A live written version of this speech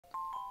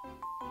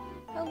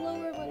Hello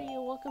everybody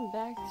and welcome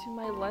back to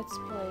my Let's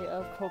Play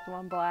of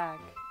Pokemon Black.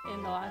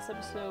 In the last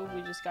episode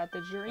we just got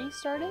the journey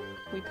started.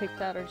 We picked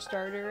out our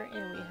starter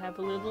and we have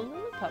a little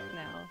pup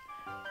now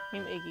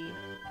named Iggy.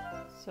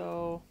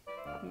 So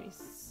let me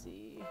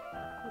see.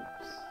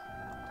 Oops.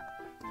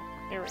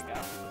 There we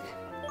go.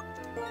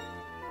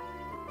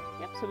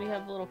 Yep, so we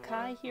have a little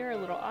Kai here, a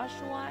little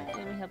Oshawott,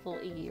 and we have a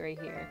little Iggy right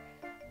here.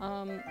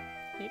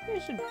 Maybe I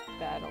should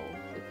battle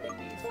with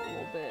Iggy a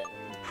little bit.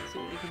 See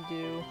what we can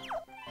do.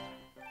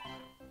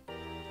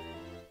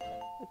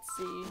 Let's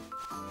see.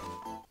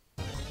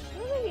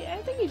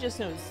 I think he just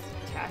knows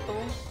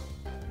tackle.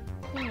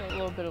 You know, a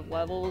little bit of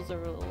levels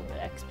or a little bit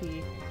of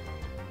XP.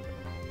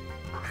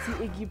 See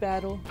Iggy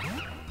battle.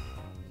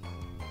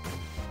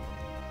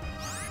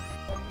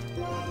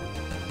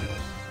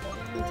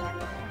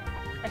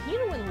 I hate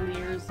it when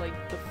Lear's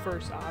like the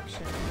first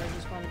option. I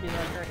just want to be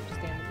like, alright, just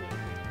stand with me.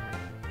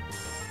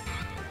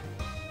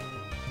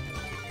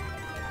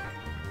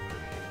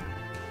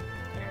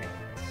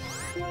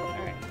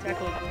 Alright,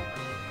 tackle again.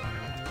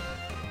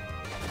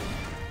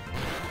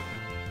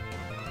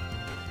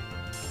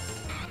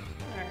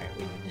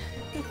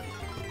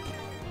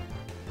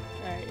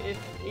 Alright, if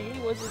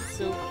Iggy wasn't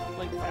so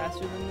like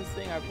faster than this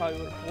thing, I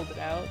probably would have pulled it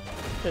out.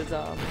 Because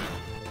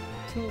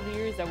 2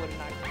 Lears, that would have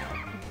knocked him out.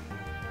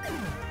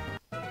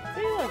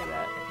 See, look at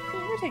that. See,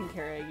 we're taking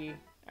care of Iggy.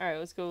 Alright,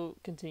 let's go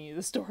continue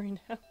the story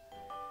now.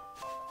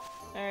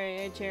 Alright,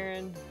 hey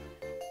Charon.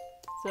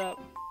 What's up?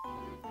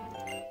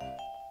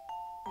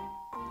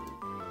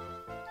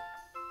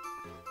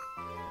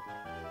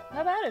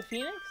 How about it,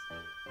 Phoenix?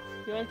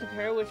 Do you want to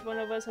compare which one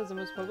of us has the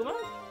most Pokemon?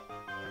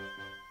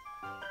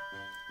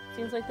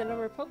 Seems like the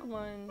number of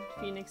Pokemon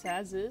Phoenix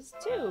has is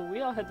 2.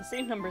 We all had the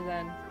same number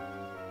then.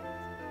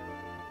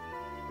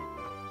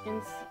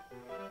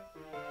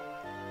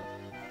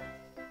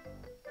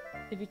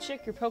 If you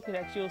check your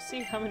Pokedex, you'll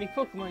see how many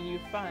Pokemon you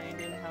find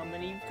and how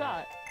many you've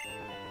caught.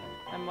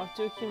 I'm off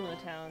to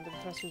Accumula Town. The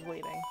professor's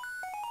waiting.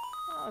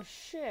 Oh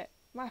shit!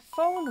 My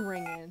phone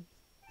ringing.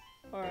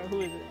 Or who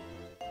is it?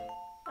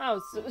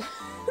 Oh,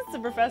 it's the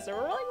professor.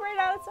 We're like right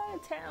outside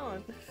of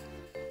town.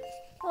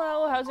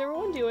 Hello, how's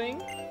everyone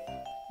doing?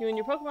 You and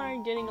your Pokemon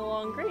are getting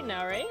along great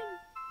now, right?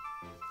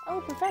 Oh,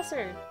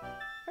 Professor!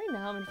 Right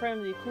now I'm in front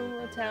of the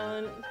Accumula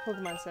Town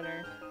Pokemon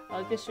Center. I'd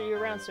like to show you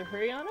around, so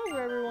hurry on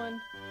over, everyone.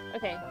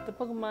 Okay, the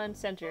Pokemon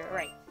Center,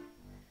 right.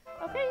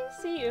 Okay,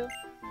 see you.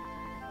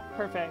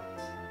 Perfect.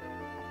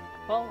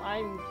 Well,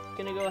 I'm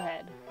gonna go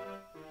ahead.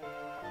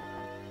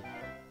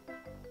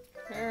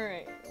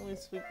 Alright, at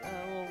least we'll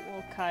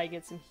Kai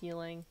get some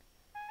healing.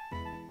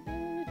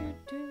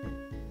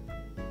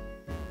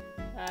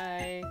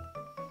 Hi.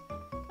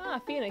 Ah,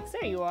 Phoenix,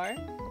 there you are.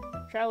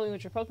 Traveling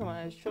with your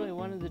Pokemon is truly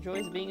one of the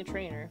joys of being a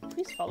trainer.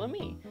 Please follow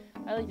me.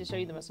 I'd like to show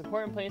you the most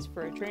important place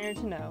for a trainer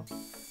to know.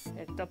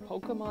 It's the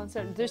Pokemon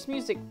Center. This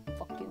music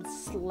fucking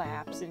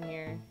slaps in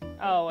here.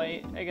 Oh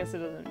wait, I guess it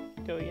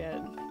doesn't go yet.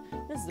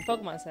 This is the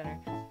Pokemon Center.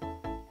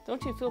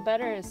 Don't you feel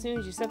better as soon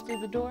as you step through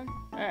the door?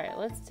 Alright,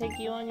 let's take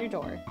you on your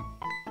door.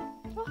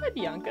 Oh, hi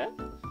Bianca.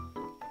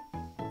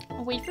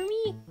 Oh, wait for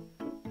me.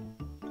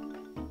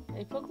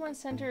 A Pokemon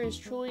Center is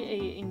truly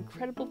an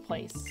incredible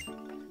place.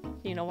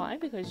 You know why?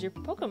 Because your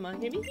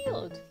Pokemon can be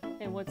healed.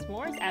 And what's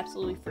more, it's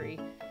absolutely free.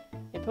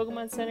 A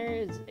Pokemon Center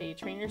is a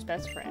trainer's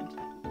best friend.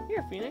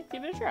 Here, Phoenix,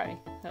 give it a try.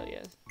 Hell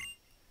yes.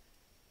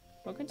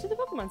 Welcome to the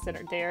Pokemon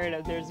Center.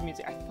 There's the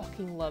music. I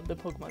fucking love the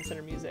Pokemon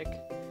Center music.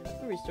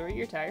 Restore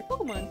your tired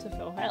Pokemon to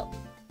full health.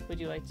 Would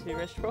you like to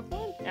rest your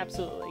Pokemon?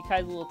 Absolutely.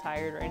 Kai's a little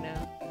tired right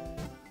now.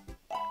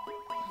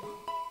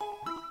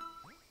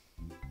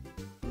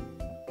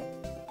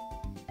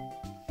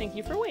 Thank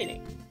you for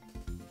waiting.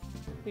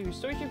 We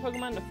restored your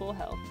Pokemon to full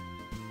health.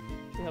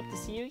 We hope to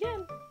see you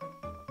again.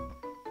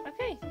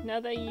 Okay, now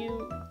that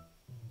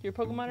your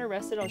Pokemon are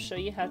rested, I'll show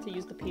you how to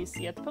use the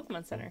PC at the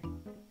Pokemon Center.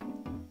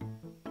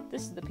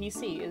 This is the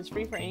PC. It is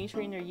free for any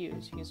trainer to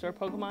use. You can store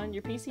Pokemon in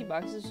your PC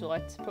boxes,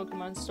 select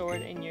Pokemon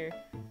stored in your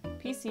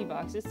PC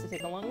boxes to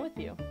take along with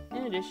you.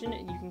 In addition,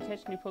 you can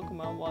catch new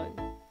Pokemon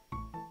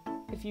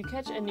if you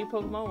catch a new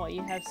Pokemon while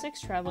you have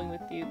 6 traveling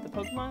with you, the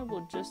Pokemon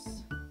will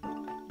just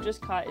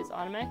caught is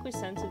automatically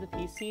sent to the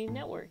PC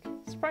network.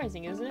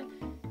 Surprising, isn't it?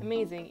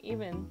 Amazing.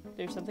 Even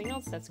there's something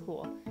else that's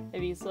cool.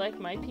 If you select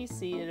My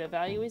PC, it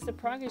evaluates the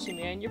progress you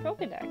made on your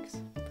Pokedex.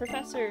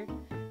 Professor,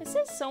 it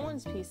says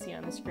someone's PC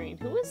on the screen.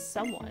 Who is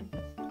someone?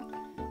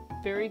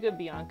 Very good,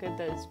 Bianca.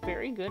 That is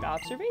very good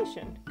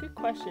observation. Good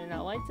question. I'd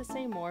like to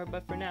say more,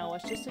 but for now,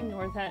 let's just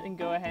ignore that and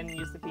go ahead and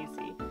use the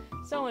PC.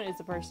 Someone is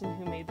the person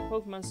who made the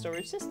Pokemon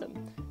storage system.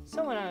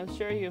 Someone I'm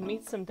sure you'll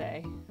meet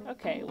someday.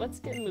 Okay, let's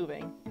get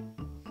moving.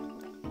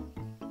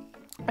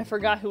 I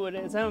forgot who it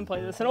is. I haven't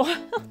played this in a while.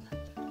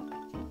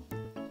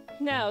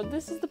 Now,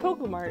 this is the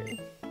Pokemart.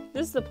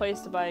 This is the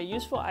place to buy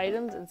useful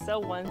items and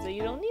sell ones that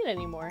you don't need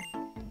anymore.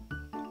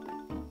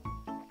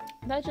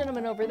 That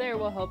gentleman over there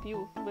will help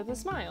you with a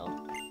smile.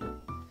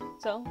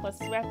 So, let's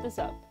wrap this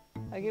up.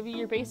 I'll give you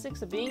your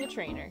basics of being a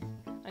trainer.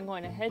 I'm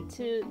going to head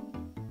to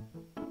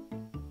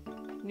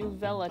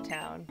Novella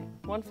Town.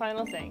 One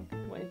final thing.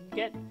 When you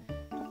get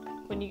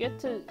When you get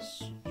to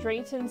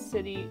Striaton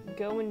City,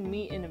 go and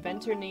meet an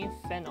inventor named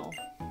Fennel.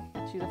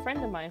 She's a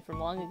friend of mine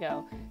from long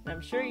ago, and I'm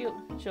sure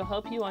she'll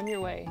help you on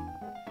your way.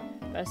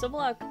 Best of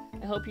luck.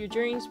 I hope your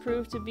journeys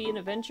prove to be an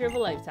adventure of a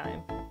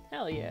lifetime.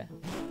 Hell yeah.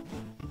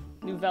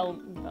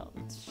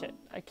 Shit.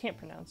 I can't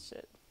pronounce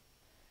shit.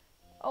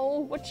 Oh,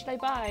 what should I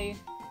buy?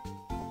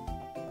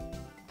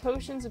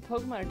 Potions of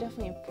Pokemon are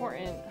definitely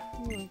important.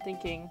 I'm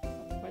thinking.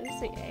 Why did it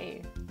say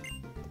A?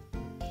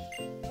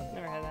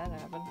 Never had that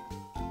happen.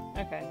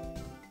 Okay.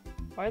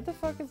 Why the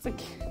fuck is the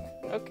kid?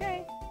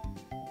 Okay.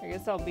 I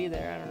guess I'll be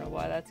there. I don't know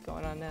why that's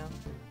going on now.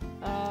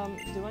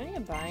 Do I need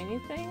to buy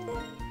anything?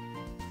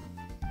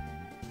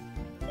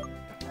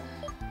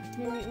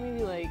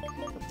 Maybe like a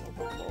couple of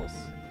Pokeballs.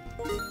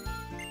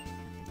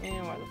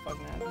 And why the fuck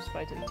not? Just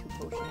buy 2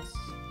 potions.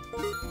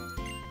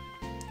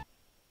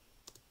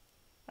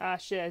 Ah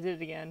shit, I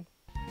did it again.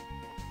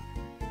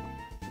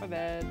 My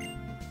bad.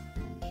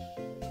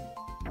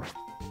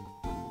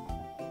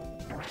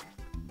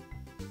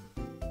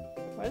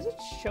 Why is it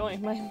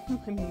showing my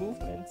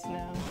movements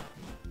now?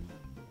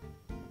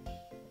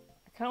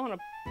 I kinda wanna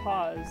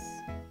pause.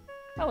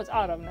 Oh, it's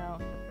autumn now.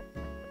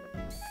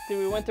 Dude,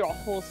 we went through a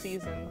whole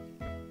season.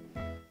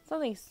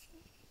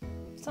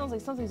 Sounds like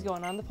something's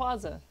going on in the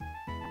plaza.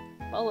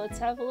 Well, let's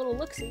have a little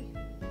look-see.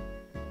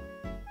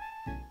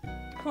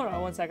 Hold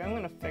on one second, I'm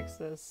gonna fix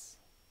this.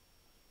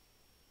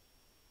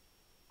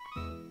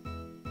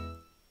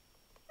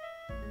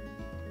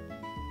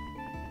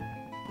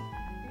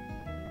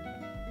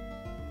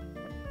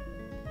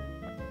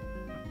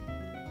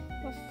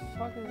 What the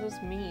fuck does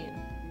this mean?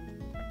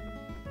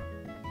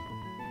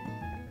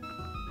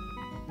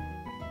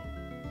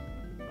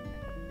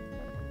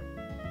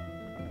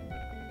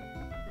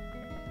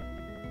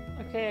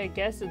 Okay, I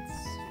guess it's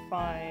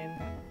fine.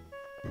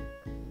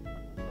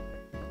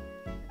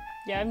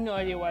 Yeah, I have no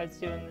idea why it's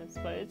doing this,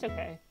 but it's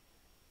okay.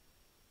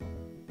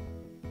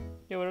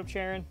 Yo, what up,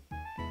 Sharon?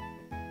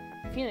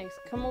 Phoenix,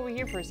 come over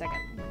here for a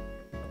second.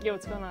 Yo,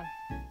 what's going on?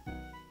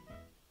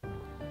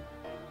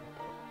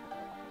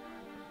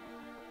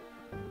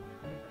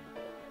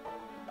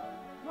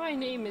 My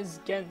name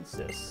is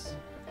Gensis.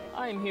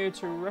 I'm here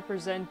to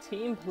represent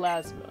Team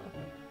Plasma.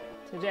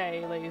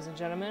 Today, ladies and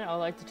gentlemen, I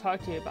would like to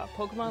talk to you about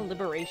Pokemon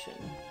Liberation.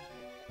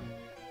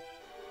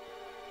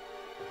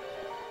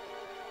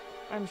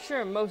 I'm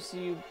sure most of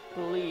you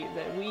believe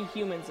that we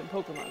humans and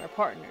Pokemon are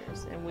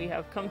partners, and we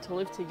have come to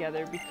live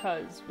together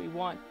because we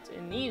want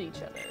and need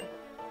each other.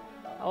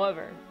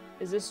 However,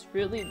 is this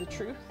really the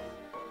truth?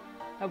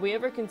 Have we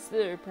ever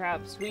considered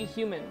perhaps we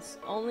humans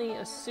only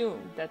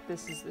assume that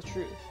this is the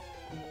truth?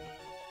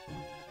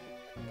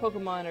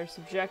 Pokemon are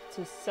subject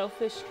to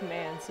selfish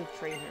commands of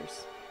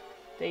trainers.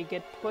 They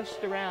get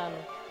pushed around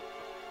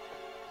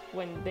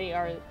when they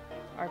are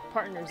our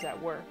partners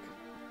at work.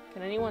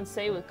 Can anyone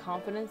say with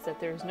confidence that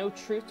there is no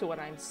truth to what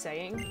I'm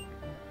saying?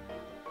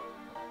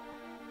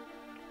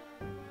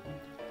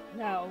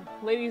 Now,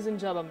 ladies and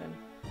gentlemen,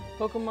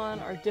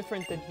 Pokemon are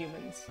different than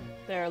humans.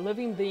 They are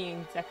living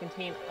beings that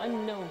contain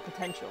unknown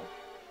potential.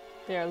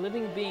 They are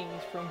living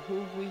beings from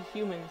whom we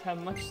humans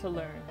have much to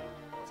learn.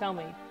 Tell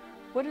me,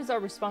 what is our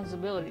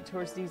responsibility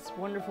towards these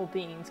wonderful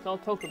beings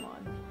called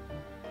Pokemon?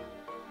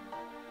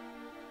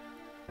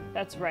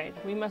 That's right,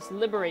 we must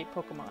liberate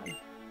Pokemon.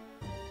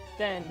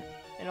 Then,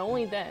 and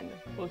only then,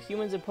 will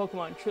humans and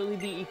Pokemon truly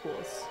be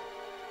equals.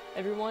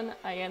 Everyone,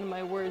 I end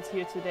my words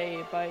here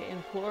today by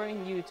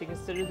imploring you to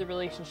consider the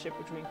relationship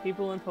between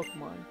people and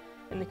Pokemon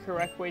and the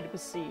correct way to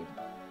proceed.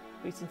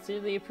 We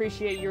sincerely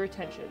appreciate your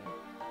attention.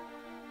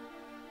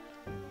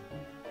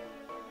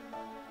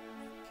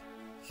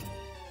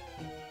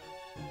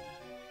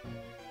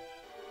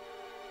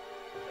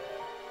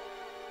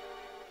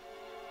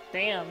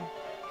 Damn.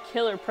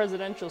 Killer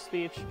presidential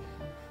speech.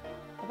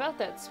 About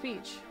that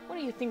speech, what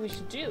do you think we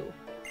should do?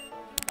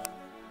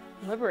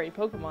 Liberate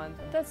Pokemon?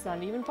 That's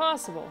not even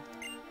possible.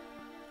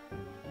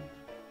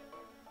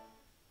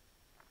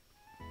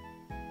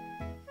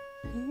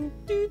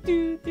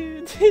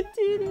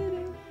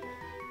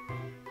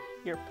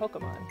 Your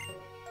Pokemon.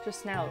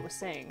 Just now it was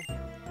saying.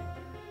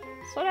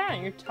 Slow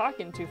down, you're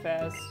talking too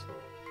fast.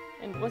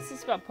 And what's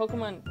this about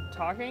Pokemon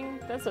talking?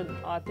 That's an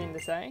odd thing to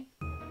say.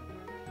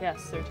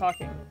 Yes, they're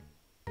talking.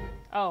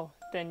 Oh,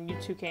 then you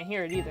two can't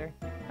hear it either.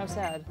 How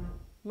sad.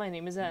 My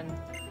name is N.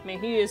 Man,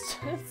 he is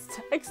just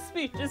text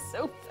speech is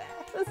so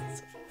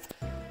fast.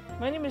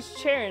 My name is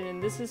Sharon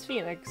and this is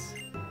Phoenix.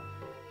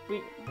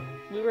 We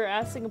were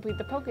asked to complete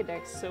the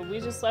Pokédex, so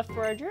we just left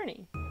for our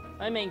journey.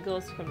 My main goal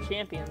is to become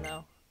champion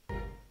though.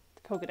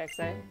 The Pokédex,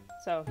 eh?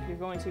 So you're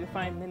going to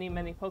find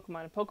many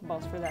Pokemon and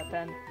Pokeballs for that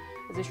then.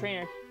 As a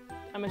trainer,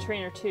 I'm a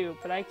trainer too,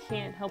 but I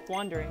can't help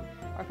wondering,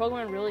 are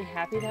Pokemon really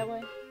happy that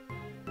way?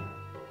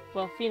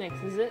 Well, Phoenix,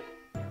 is it?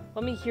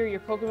 Let me hear your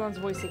Pokemon's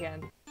voice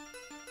again.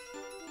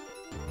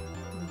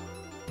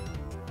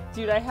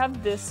 Dude, I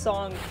have this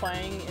song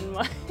playing in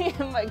my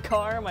my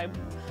car,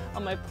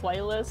 on my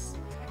playlist.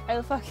 I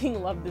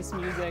fucking love this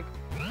music.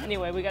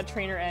 Anyway, we got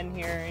Trainer N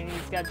here, and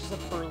he's got just a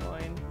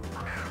Purloin.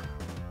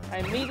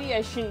 Maybe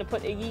I shouldn't have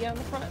put Iggy on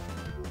the front.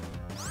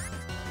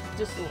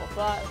 just a little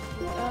thought.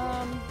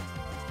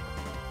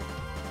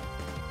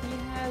 He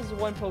has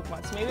one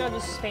Pokemon, so maybe I'll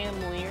just spam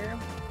Leer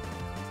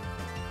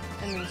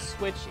and then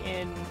switch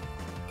in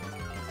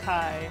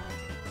Kai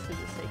to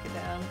just take it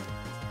down.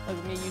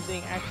 Like me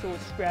using actual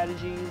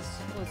strategies.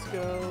 Let's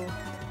go.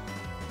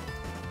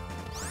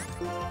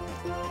 I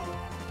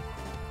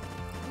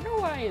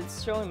wonder why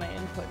it's showing my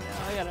input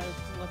now. I gotta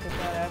look at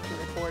that after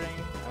recording.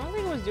 I don't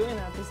think it was doing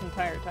that this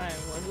entire time,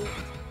 was it?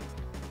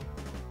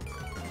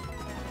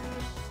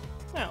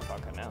 I don't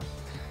fucking know.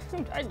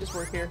 I just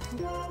work here.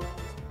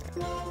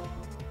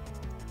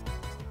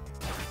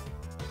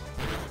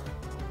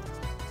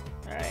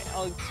 Alright,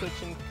 I'll switch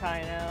in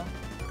Kai now.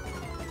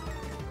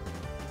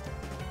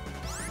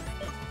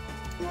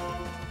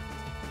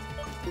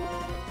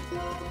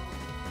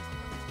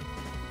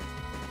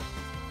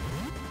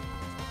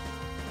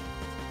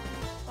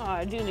 Oh,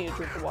 I do need a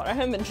drink of water. I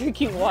haven't been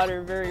drinking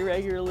water very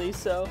regularly,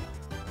 so...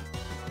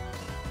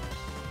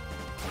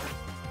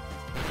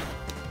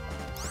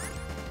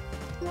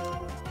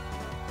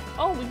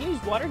 Oh, we can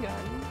use water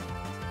gun.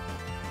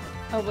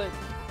 Oh, but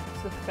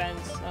it's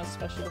defense, not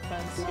special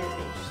defense. Here it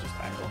goes, just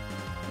tackle.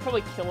 I'll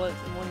probably kill it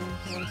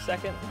in one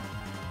second.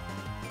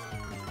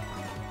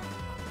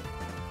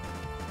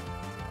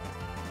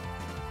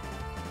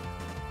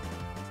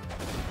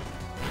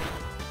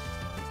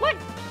 What?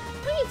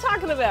 What are you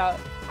talking about?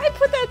 I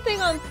put that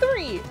thing on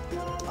 3!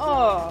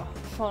 Oh,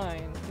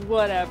 fine.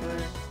 Whatever.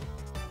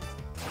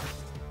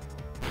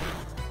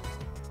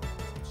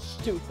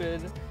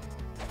 Stupid.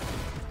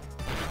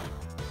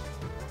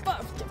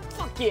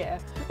 Fuck yeah!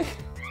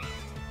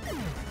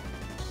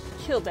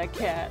 Killed that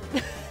cat.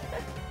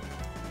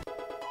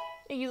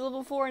 Iggy's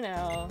level 4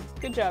 now.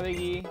 Good job,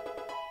 Iggy.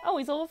 Oh,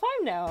 he's level 5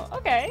 now.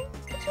 Okay,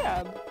 good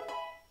job.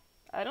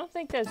 I don't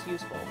think that's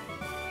useful.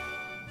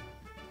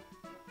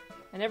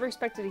 I never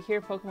expected to hear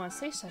Pokemon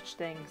say such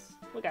things.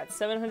 We got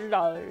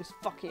 $700.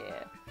 Fuck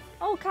yeah.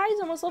 Oh, Kai's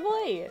almost level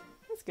 8.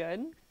 That's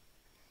good.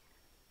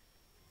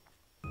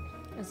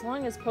 As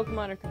long as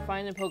Pokemon are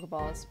confined in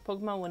Pokeballs,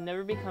 Pokemon will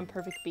never become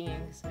perfect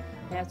beings.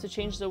 I have to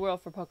change the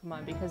world for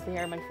Pokemon because they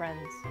are my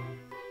friends.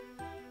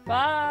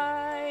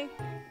 Bye!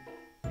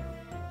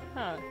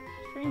 Huh.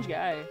 Strange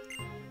guy.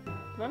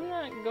 But I'm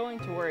not going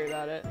to worry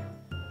about it.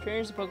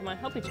 Trainers and Pokemon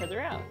help each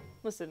other out.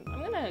 Listen,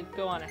 I'm gonna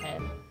go on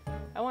ahead.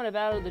 I want to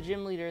battle the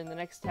gym leader in the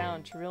next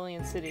town,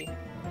 Striaton City.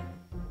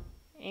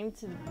 Aim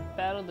to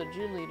battle the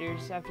gym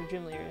leaders after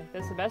gym leader.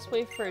 That's the best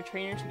way for a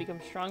trainer to become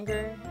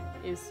stronger,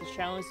 is to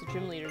challenge the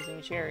gym leaders in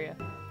each area.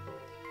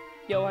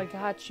 Yo, I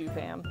got you,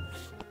 fam.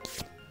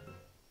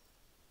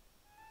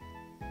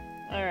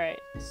 Alright,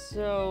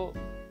 so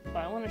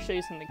I want to show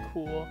you something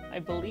cool. I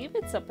believe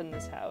it's up in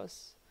this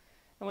house.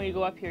 And when you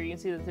go up here, you can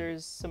see that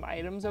there's some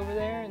items over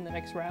there in the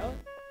next route.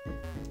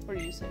 What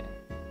do you say?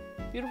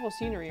 Beautiful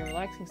scenery and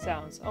relaxing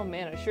sounds. Oh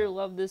man, I sure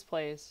love this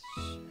place.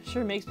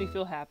 Sure makes me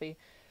feel happy.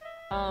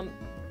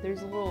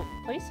 There's a little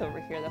place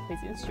over here that plays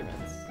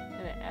instruments,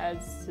 and it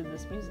adds to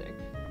this music.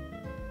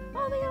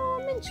 Oh, they got a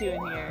little Minchu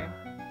in here.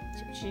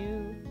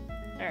 Choo-choo.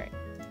 Alright.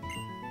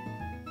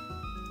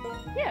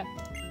 Yeah.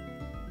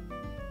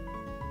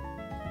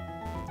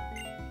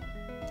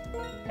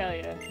 Hell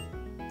yeah.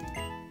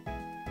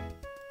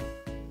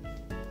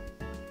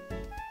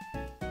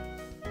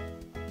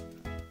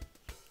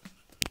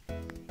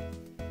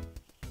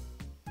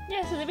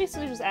 Yeah, so they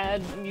basically just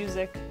add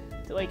music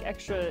to, like,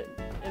 extra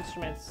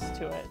instruments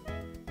to it.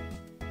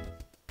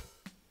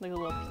 Like a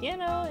little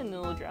piano and the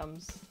little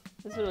drums.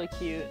 It's really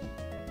cute.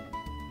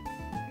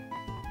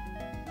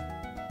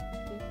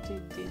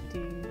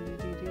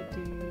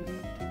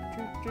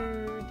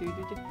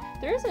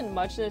 There isn't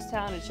much in this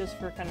town, it's just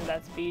for kind of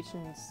that speech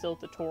and still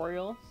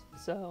tutorial,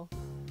 so.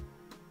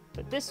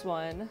 But this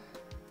one,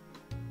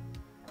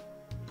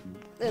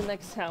 the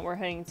next town we're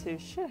heading to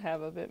should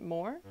have a bit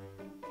more.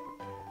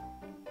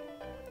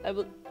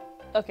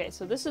 Okay,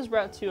 so this is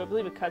Route 2. I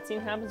believe a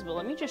cutscene happens, but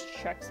let me just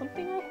check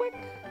something real quick.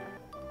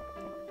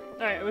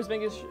 Alright, I was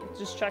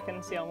just checking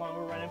and see how long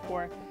we're running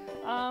for.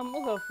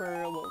 We'll go for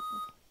a little...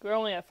 We're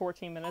only at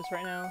 14 minutes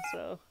right now,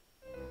 so...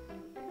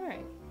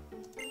 Alright.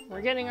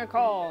 We're getting a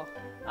call.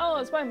 Oh,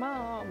 it's my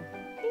mom.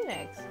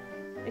 Phoenix.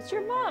 It's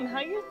your mom. How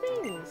are your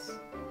things?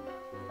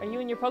 Are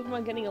you and your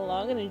Pokemon getting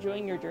along and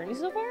enjoying your journey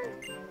so far?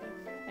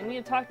 I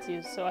need to talk to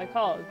you, so I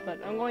called, but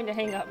I'm going to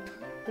hang up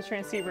the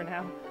transceiver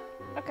now.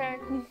 Okay.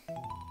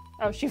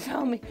 Oh, she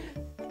found me.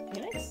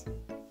 Phoenix?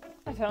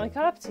 I finally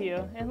caught up to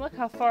you, and look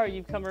how far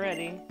you've come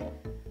already.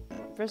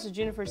 Professor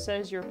Juniper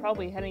says you're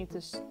probably heading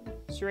to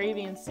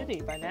Striaton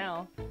City by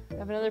now. I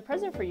have another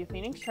present for you,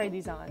 Phoenix. Try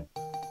these on.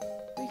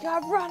 We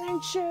got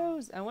running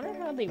shoes! I wonder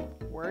how they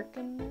work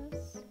in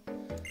this.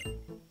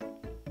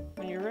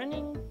 When you're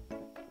running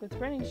with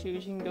running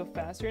shoes, you can go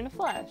faster in a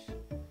flash.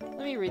 Let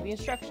me read the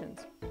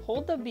instructions.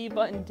 Hold the B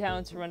button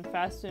down to run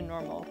faster than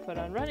normal. Put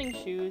on running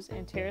shoes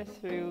and tear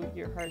through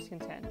your heart's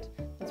content.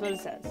 That's what it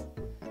says.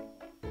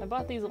 I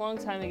bought these a long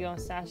time ago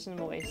and stashed them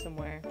away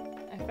somewhere.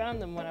 I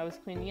found them when I was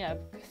cleaning up.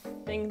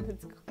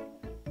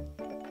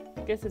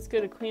 Guess it's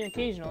good to clean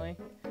occasionally.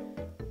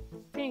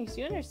 Phoenix,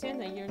 you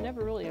understand that you're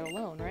never really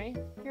alone, right?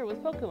 You're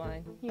with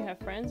Pokemon. You have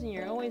friends and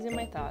you're always in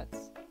my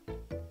thoughts.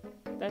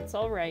 That's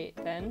alright,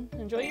 then.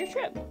 Enjoy your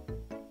trip.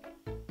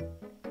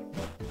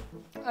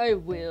 I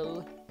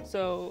will.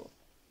 So,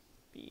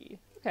 B.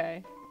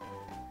 Okay.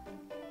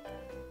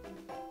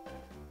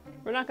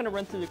 We're not gonna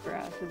run through the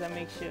grass, because that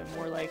makes you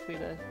more likely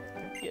to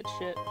get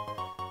shit.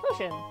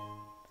 Potion!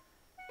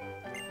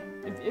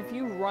 If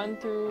you run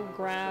through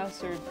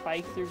grass or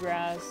bike through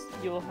grass,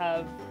 you'll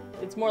have...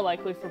 It's more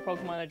likely for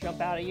Pokemon to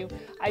jump out at you.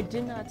 I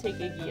did not take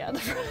Iggy out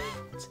of the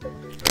front.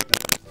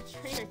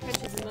 Trainer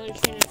catches another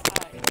trainer's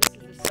eye. This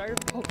is the start of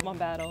a Pokemon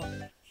battle.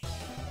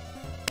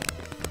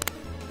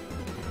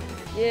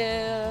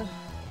 Yeah.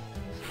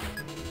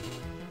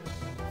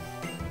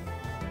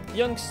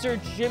 Youngster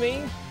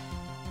Jimmy.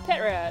 Pet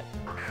rat.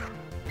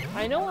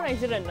 I know when I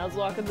did a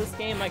Nuzlocke in this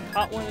game, I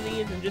caught one of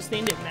these and just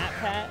named it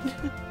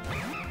MatPat.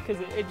 Because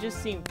it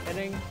just seemed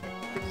fitting.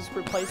 For just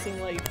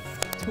replacing like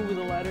 2 of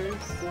the letters.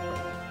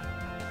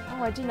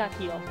 Oh, I did not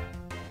heal.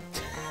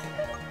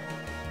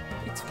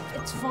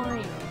 It's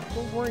fine.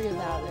 Don't worry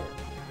about it.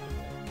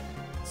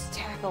 Let's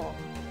tackle.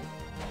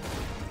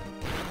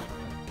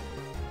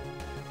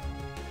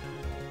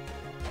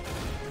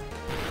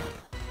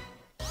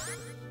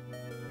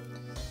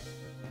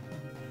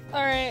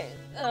 Alright,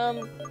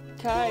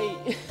 Kai,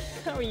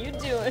 how are you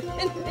doing?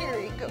 There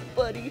you go,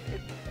 buddy.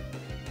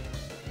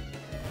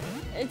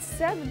 It's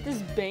sad that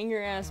this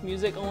banger-ass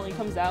music only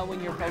comes out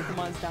when your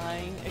Pokemon's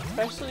dying,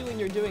 especially when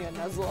you're doing a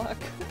Nuzlocke.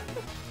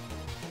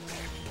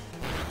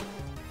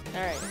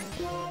 Alright.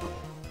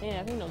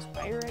 Yeah, I think those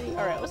fire ready.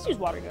 Alright, let's use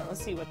Water Gun.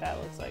 Let's see what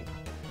that looks like.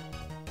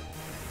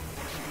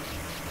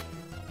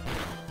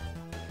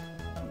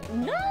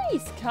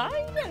 Nice, Kai!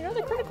 You got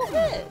another critical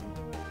hit!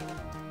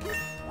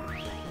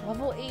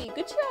 Level 8.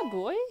 Good job,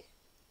 boy!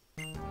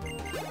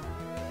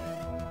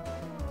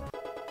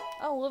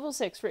 Oh, level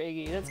 6 for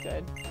Iggy. That's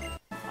good.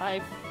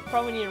 I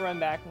probably need to run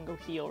back and go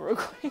heal real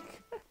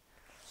quick.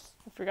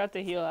 I forgot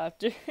to heal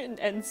after an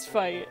ends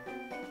fight.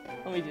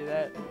 Let me do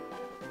that.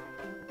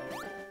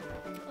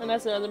 And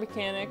that's another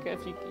mechanic.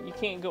 If you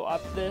can't go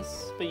up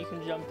this, but you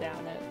can jump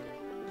down it.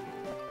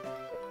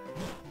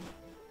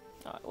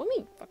 Let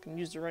me fucking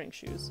use the running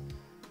shoes.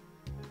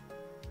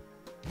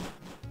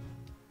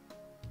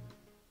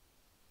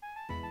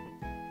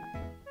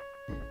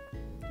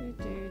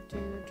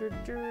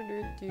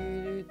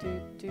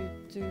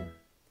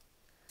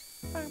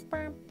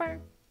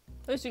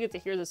 At least we get to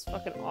hear this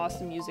fucking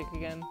awesome music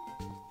again.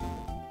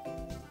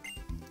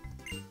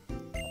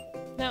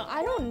 Now,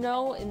 I don't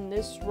know in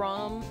this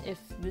ROM if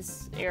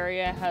this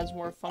area has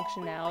more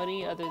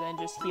functionality other than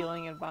just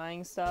healing and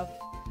buying stuff.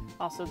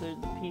 Also, there's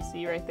the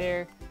PC right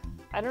there.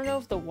 I don't know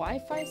if the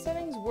Wi-Fi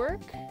settings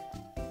work,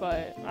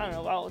 but I don't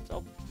know.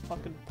 I'll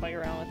fucking play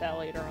around with that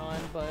later on,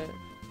 but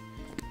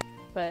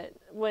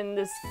when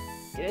this,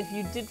 if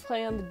you did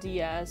play on the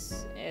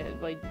DS,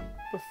 like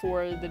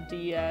before the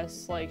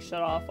DS like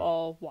shut off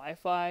all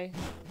Wi-Fi,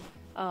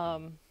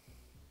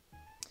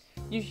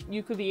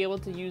 you could be able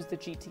to use the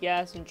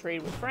GTS and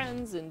trade with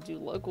friends and do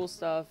local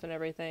stuff and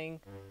everything.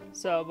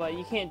 So, but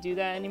you can't do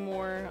that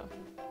anymore,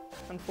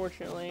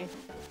 unfortunately.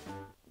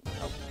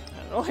 Oh,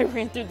 I don't know, I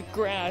ran through the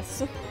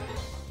grass. Oh,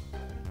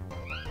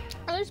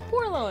 there's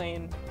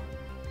Porloin.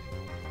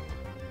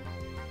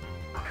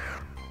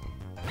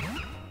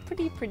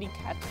 Pretty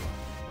cat.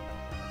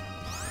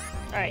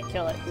 Alright,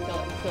 kill it, kill it,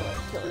 kill it,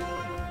 kill it.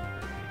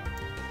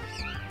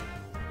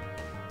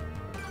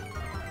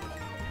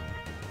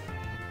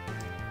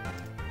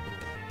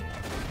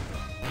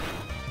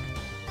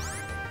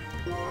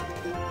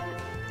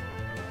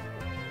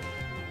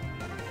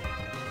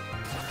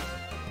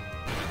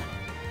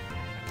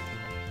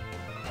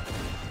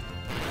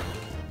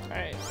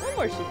 Alright, one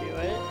more should do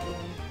it.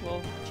 And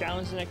we'll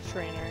challenge the next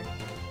trainer.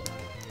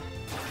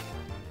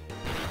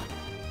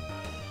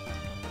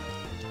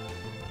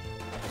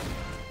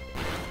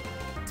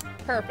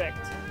 Perfect.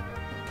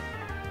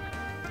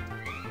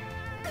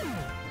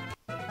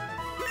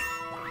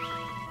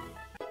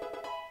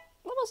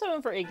 Level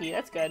 7 for Iggy,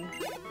 that's good.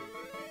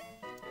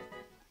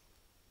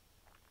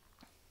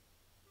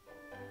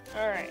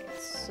 Alright,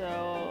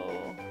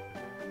 so...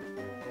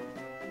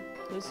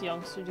 Does this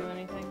youngster do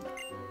anything?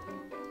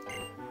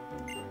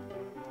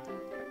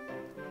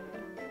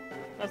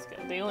 That's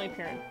good. They only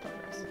appear in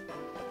progress.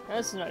 Now,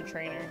 this is not a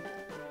trainer.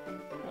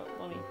 Oh,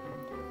 let me...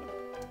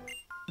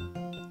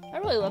 I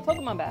really love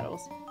Pokemon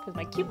battles, because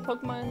my cute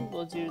Pokemon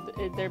will do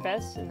their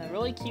best in a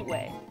really cute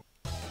way.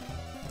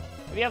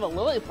 If you have a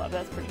Lillipup,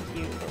 that's pretty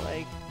cute, but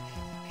like,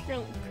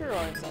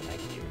 Pureloin's not that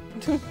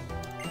cute.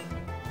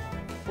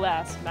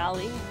 Last,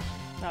 Mally.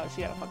 Oh,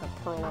 she got a fucking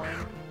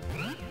Purloin.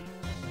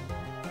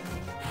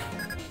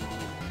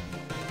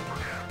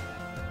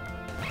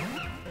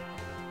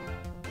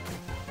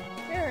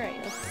 Alright,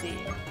 let's see.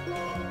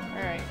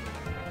 Alright,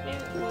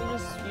 we'll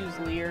just use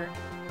Leer.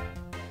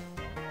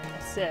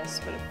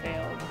 Assist, but it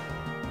failed.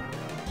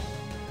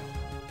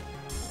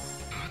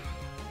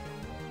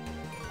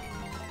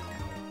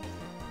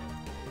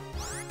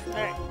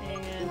 Alright,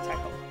 and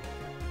tackle.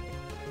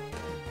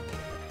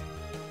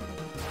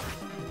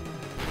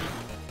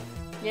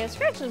 Yeah,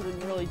 Scratch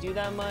doesn't really do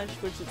that much,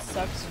 which it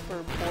sucks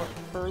for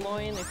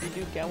Purloin if you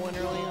do get one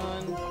early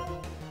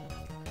on.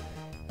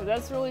 But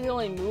that's really the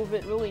only move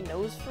it really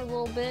knows for a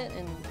little bit,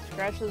 and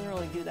Scratch doesn't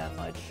really do that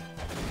much.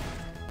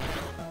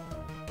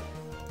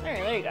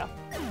 Alright, there you go.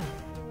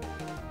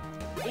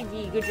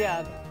 Iggy, good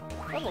job.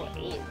 Level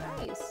 8,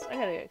 nice. I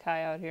gotta get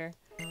Kai out here.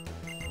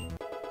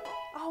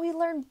 Oh, he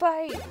learned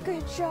Bite!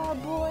 Good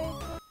job, boy!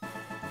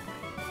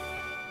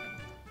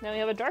 Now we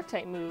have a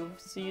Dark-type move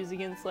to use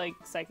against, like,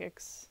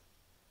 Psychics.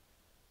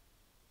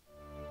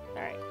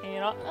 Alright,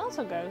 and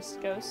also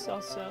Ghosts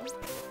also.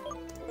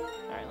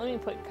 Alright, let me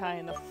put Kai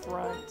in the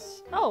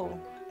front. Oh!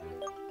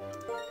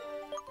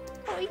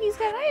 Oh, Iggy's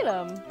got an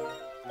item!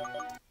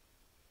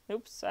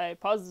 Oops, I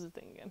paused the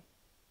thing again.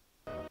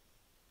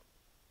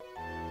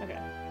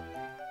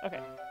 Okay,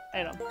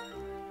 item.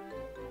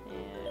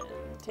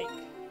 And take.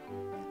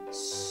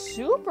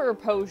 Super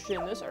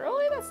Potion this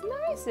early? That's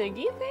nice,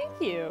 Iggy, thank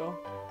you!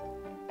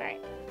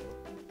 Alright.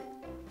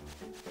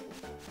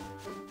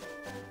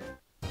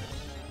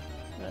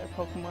 Another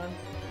Pokemon.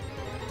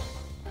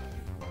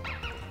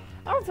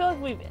 I don't feel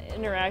like we've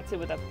interacted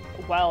with a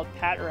wild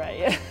Patrat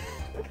yet.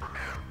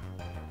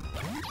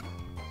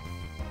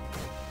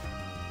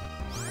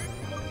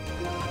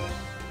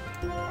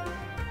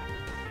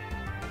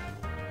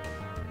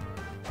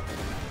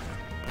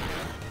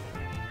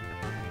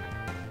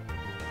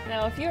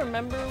 Now, if you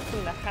remember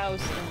from the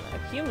house in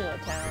Accumula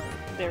Town,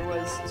 there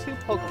was 2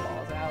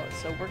 Pokeballs out,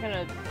 so we're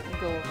gonna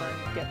go over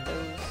and get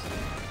those.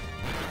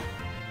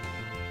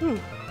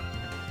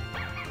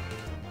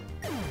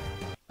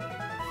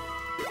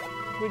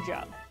 Good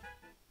job.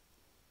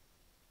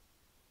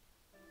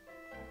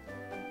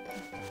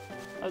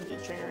 I'll do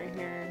the trainer right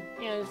here.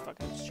 Yeah,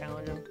 just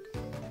challenge him.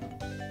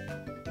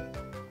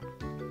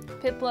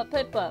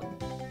 Piplup.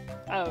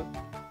 Oh.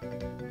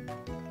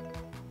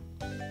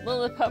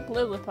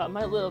 Lillipup,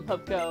 my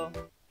Lillipup, go.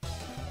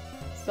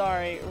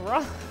 Sorry,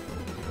 wrong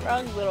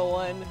little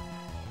one.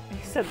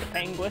 You said the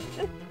penguin.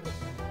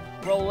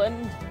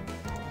 Roland.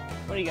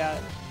 What do you got?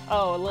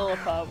 Oh,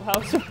 Lillipup,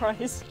 how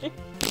surprising.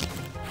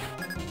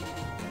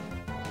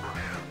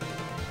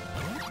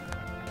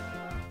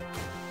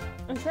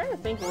 I'm trying to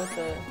think what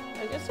the...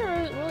 I guess there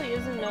really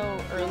isn't no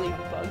early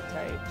bug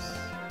types.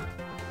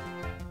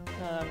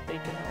 I'm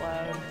thinking out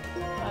loud.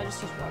 I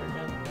just use Water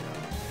Gun.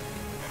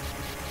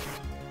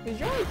 Because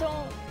you really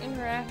don't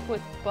interact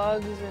with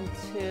bugs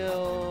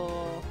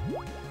until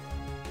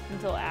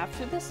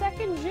after the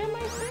second gym,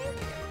 I think?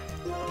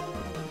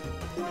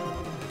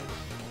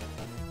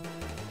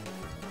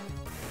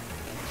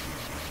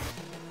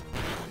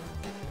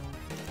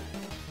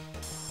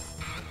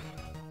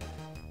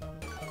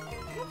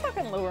 I'll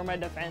fucking lower my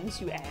defense,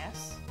 you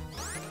ass.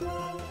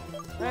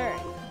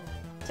 Alright.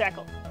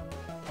 Tackle.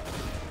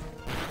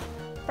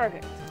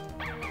 Perfect.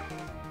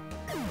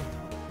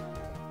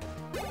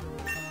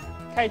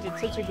 Kai did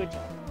such a good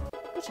job.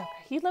 Good job,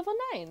 Kai. He's level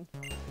 9.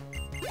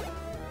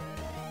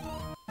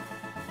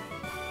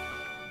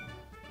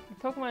 Your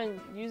Pokemon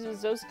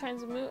uses those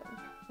kinds of moves.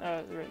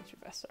 Oh, really too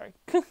fast, sorry.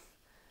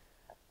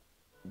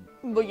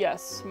 But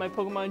yes, my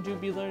Pokemon do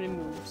be learning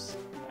moves.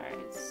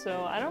 Alright,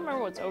 so I don't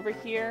remember what's over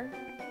here,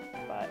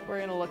 but we're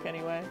gonna look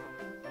anyway.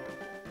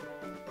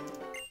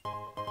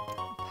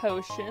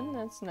 Potion,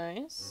 that's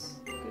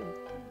nice. Good.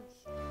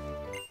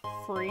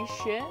 Free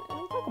shit, and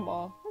a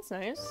Pokeball. That's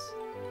nice.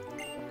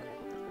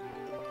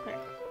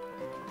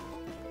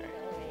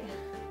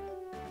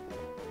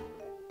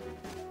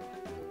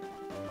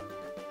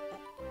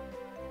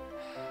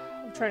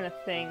 I'm trying to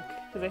think,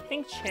 because I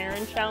think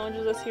Charon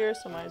challenges us here,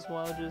 so might as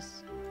well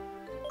just...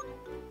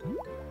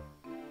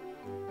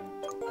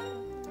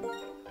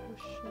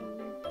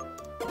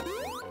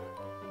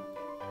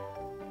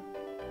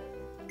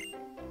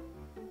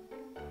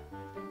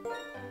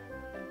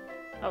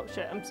 Oh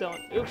shit, I'm still...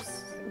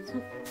 Oops.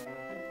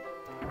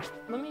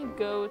 Let me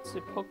go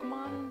to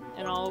Pokemon,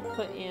 and I'll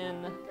put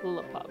in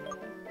Lillipup.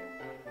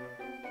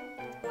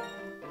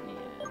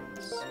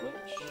 And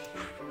switch.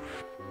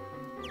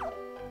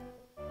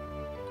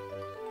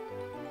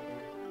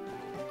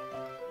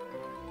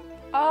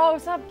 Oh,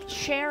 it's not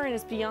Charon,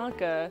 it's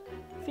Bianca.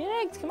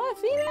 Phoenix, come on,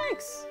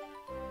 Phoenix!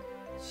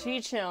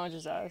 She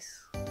challenges us.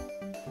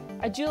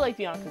 I do like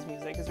Bianca's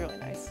music, it's really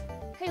nice.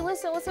 Hey,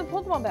 listen, let's have a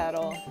Pokemon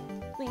battle.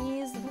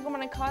 Please, the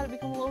Pokemon I caught have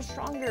become a little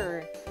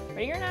stronger.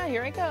 Ready or not,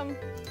 here I come.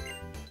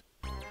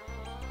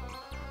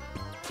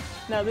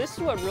 Now this is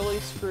what really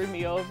screwed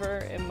me over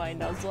in my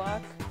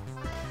Nuzlocke.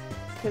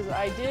 Because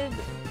I did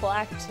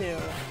Black 2.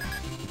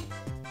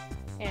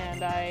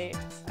 And I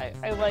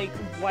like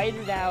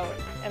whited out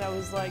and I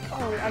was like,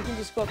 oh, I can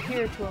just go up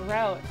here to a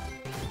route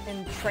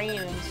and train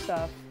and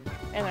stuff.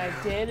 And I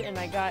did, and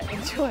I got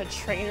into a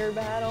trainer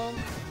battle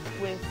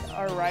with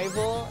our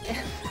rival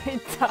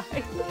and I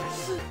died.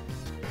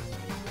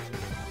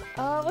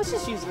 Let's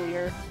just use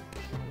Leer.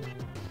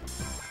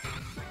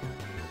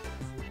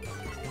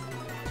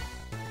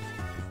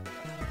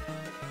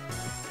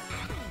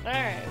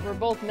 Alright, we're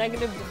both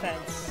negative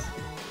defense.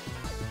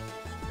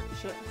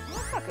 Oh,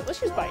 fuck it,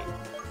 let's use Bite.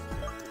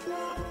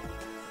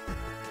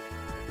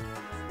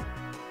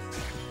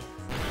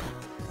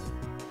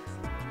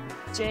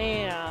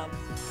 Damn.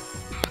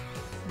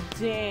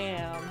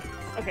 Damn.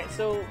 Okay,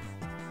 so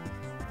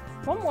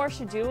one more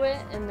should do it,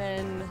 and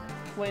then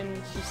when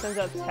she sends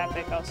out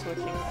Tepic, I'll switch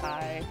in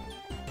Kai.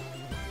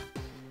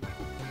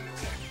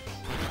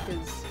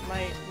 Because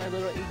my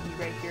little Iggy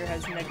right here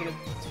has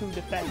 -2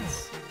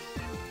 defense.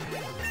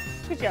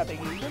 Good job,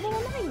 Iggy. You're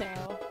level 9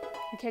 now.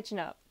 You're catching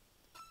up.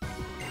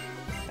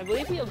 I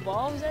believe he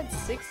evolves at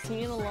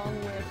 16 along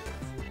with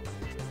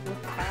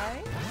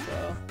Kai,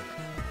 so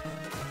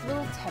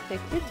little Tepic,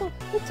 little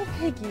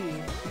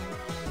piggy.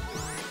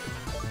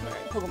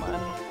 Alright, Pokemon.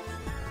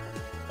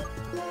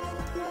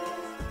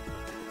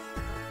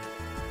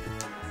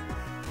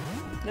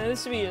 Now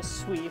this should be a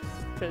sweep,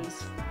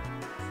 because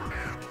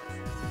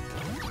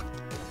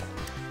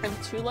I'm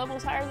 2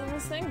 levels higher than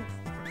this thing,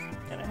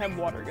 and I have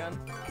Water Gun.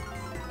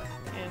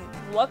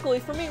 And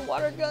luckily for me,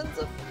 Water Gun's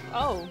a—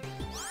 oh.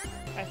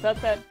 I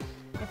thought that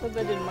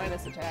did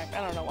minus attack.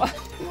 I don't know why.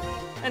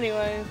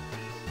 Anyway.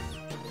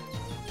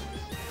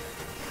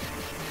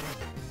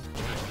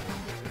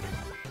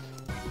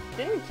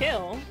 Didn't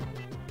kill.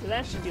 But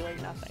that should do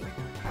like nothing.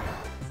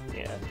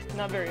 Yeah,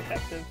 not very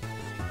effective.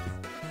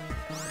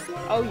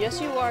 Oh, yes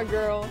you are,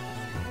 girl.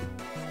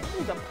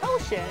 Ooh, the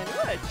potion.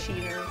 What a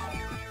cheater.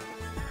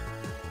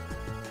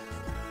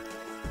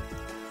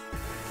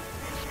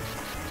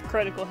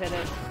 Critical hit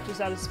it,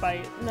 just out of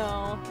spite.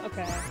 No,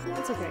 okay.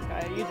 It's okay,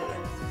 Kai. You did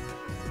it.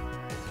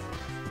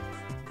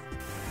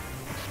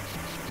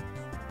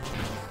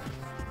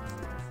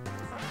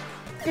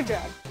 Good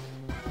job.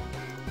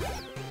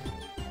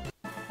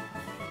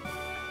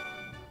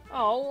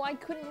 Oh, I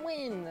couldn't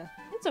win.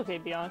 It's okay,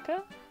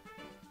 Bianca.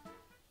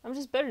 I'm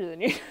just better than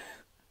you.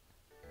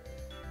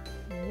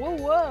 Whoa,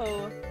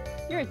 whoa.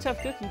 You're a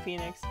tough cookie,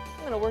 Phoenix.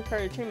 I'm gonna work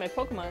hard to train my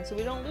Pokemon so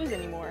we don't lose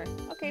anymore.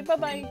 Okay,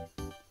 bye-bye.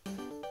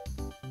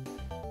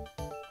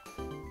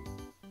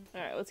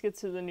 Alright, let's get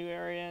to the new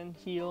area and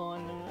heal,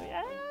 and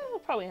yeah, we'll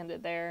probably end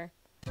it there.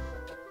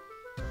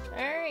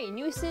 Alright,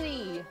 new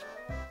city!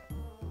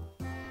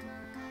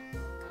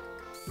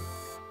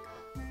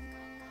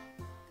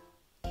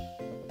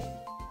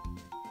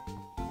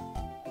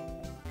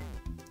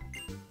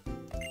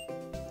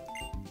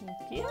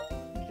 Yeah,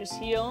 just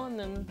heal and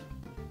then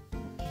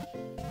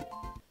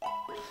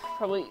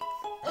probably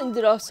end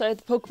it outside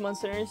the Pokemon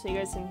Center so you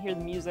guys can hear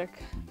the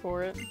music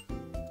for it.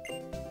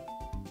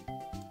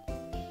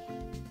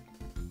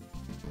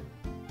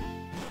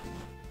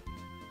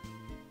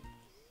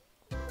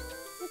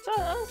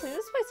 Honestly,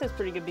 this place has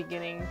pretty good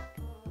beginning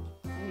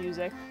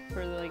music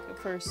for like the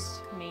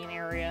first main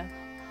area.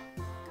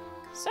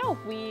 So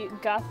we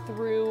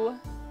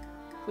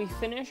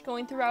finished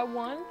going through Route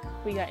 1.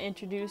 We got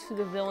introduced to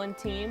the villain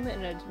team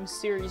and a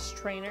mysterious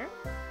trainer.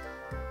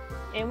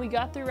 And we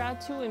got through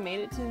Route 2 and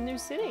made it to the new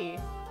city.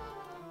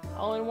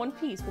 All in one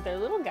piece with our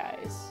little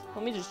guys.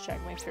 Let me just check,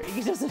 make sure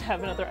Iggy doesn't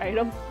have another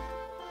item.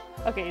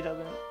 Okay, he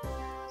doesn't.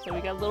 So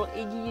we got little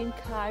Iggy and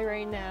Kai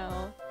right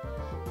now.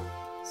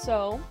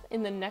 So,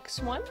 in the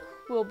next one,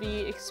 we'll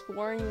be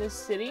exploring this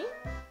city,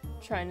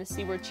 trying to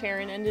see where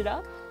Charon ended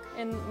up,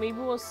 and maybe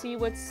we'll see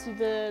what's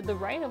to the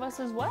right of us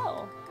as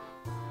well.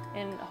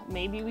 And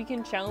maybe we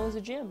can challenge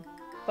the gym.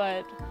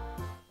 But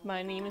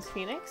my name is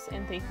Phoenix,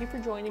 and thank you for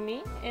joining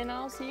me, and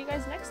I'll see you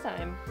guys next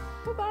time.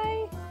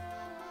 Bye-bye!